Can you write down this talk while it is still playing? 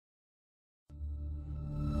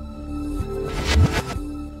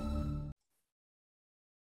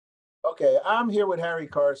Okay, I'm here with Harry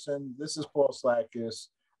Carson. This is Paul Slakis.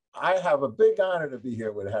 I have a big honor to be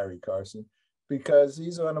here with Harry Carson because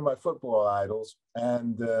he's one of my football idols.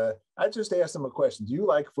 And I just asked him a question. Do you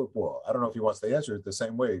like football? I don't know if he wants to answer it the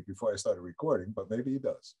same way before I started recording, but maybe he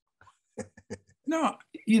does. No,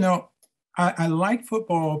 you know, I like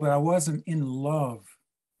football, but I wasn't in love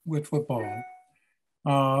with football.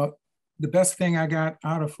 Uh, the best thing I got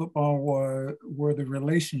out of football were the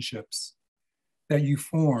relationships that you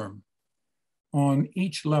form on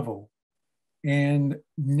each level. And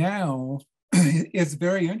now it's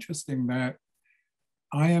very interesting that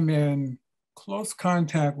I am in close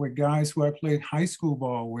contact with guys who I played high school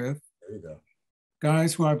ball with, There you go.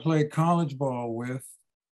 guys who I played college ball with,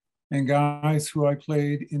 and guys who I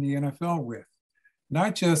played in the NFL with.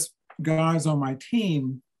 Not just guys on my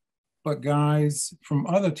team, but guys from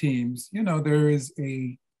other teams. You know, there's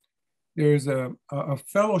a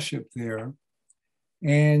fellowship there.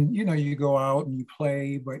 And you know, you go out and you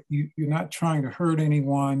play, but you're not trying to hurt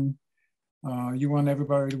anyone. You want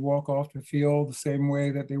everybody to walk off the field the same way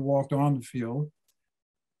that they walked on the field.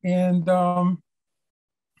 And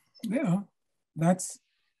yeah, that's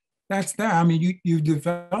that's that. I mean, you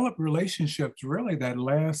develop relationships really that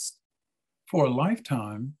last for a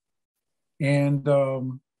lifetime. And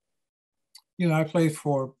you know, I played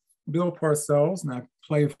for Bill Parcells and I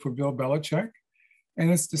played for Bill Belichick. And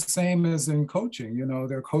it's the same as in coaching. You know,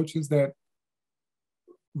 there are coaches that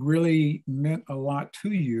really meant a lot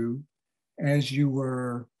to you as you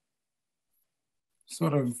were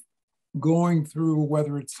sort of going through,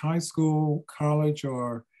 whether it's high school, college,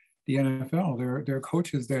 or the NFL. There are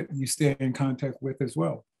coaches that you stay in contact with as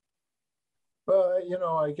well. But, you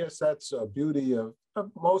know, I guess that's a beauty of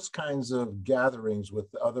most kinds of gatherings with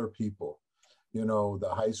other people. You know, the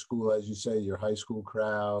high school, as you say, your high school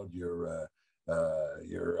crowd, your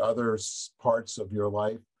other parts of your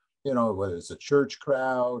life, you know, whether it's a church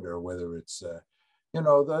crowd or whether it's, you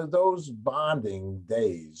know, those bonding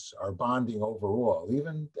days are bonding overall,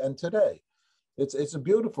 even and today. It's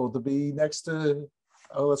beautiful to be next to,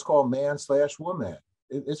 let's call man/woman.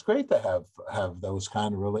 It's great to have those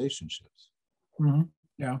kind of relationships. Mm-hmm.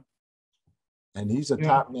 Yeah. And he's a Yeah.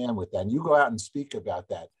 top man with that. And you go out and speak about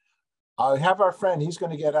that. I have our friend, he's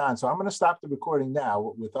going to get on. So I'm going to stop the recording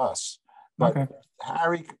now with us. But Okay.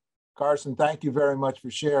 Harry Carson, thank you very much for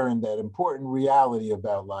sharing that important reality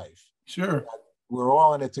about life. Sure. We're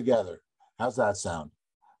all in it together. How's that sound?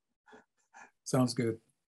 Sounds good.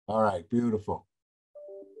 All right, beautiful.